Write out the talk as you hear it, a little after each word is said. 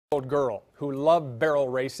Old girl who loved barrel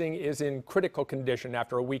racing is in critical condition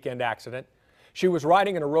after a weekend accident. She was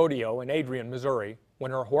riding in a rodeo in Adrian, Missouri,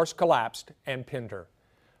 when her horse collapsed and pinned her.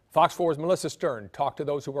 Fox 4's Melissa Stern talked to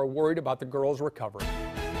those who are worried about the girl's recovery.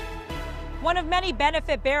 One of many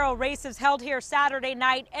benefit barrel races held here Saturday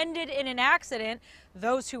night ended in an accident.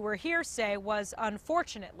 Those who were here say was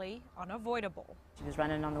unfortunately unavoidable. She was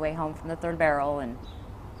running on the way home from the third barrel, and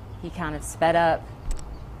he kind of sped up,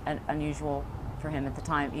 unusual for him at the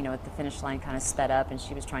time, at the finish line, kind of sped up, and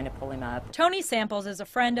she was trying to pull him up. Tony Samples is a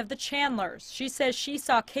friend of the Chandlers. She says she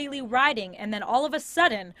saw Kaylee riding, and then all of a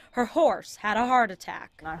sudden, her horse had a heart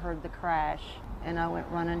attack. I heard the crash, and I went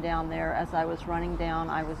running down there. As I was running down,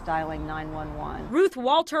 I was dialing 911. Ruth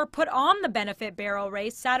Walter put on the benefit barrel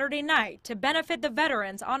race Saturday night to benefit the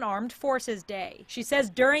veterans on Armed Forces Day. She says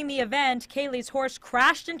during the event, Kaylee's horse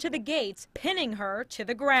crashed into the gates, pinning her to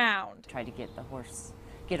the ground. Tried to get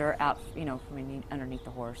her out, from underneath the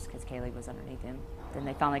horse, because Kaylee was underneath him. Then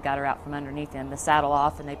they finally got her out from underneath him, the saddle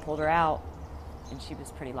off, and they pulled her out, and she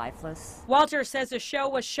was pretty lifeless. Walter says the show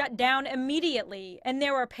was shut down immediately, and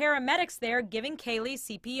there were paramedics there giving Kaylee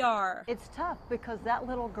CPR. It's tough because that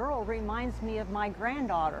little girl reminds me of my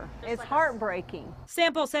granddaughter. It's heartbreaking.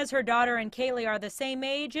 Sample says her daughter and Kaylee are the same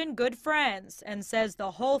age and good friends, and says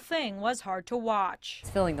the whole thing was hard to watch. It's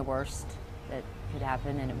feeling the worst that could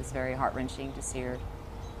happen, and it was very heart-wrenching to see her.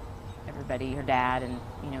 Everybody, her dad, and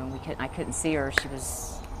I couldn't see her. She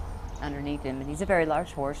was underneath him, and he's a very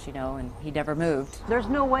large horse, and he never moved. There's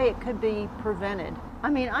no way it could be prevented.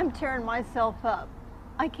 I'm tearing myself up.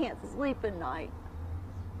 I can't sleep at night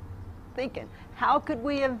thinking, what could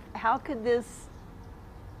we have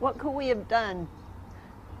done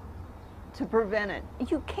to prevent it?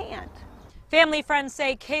 You can't. Family friends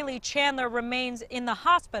say Kaylee Chandler remains in the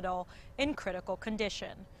hospital in critical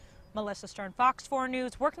condition. Melissa Stern, Fox 4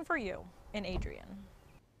 News, working for you in Adrian.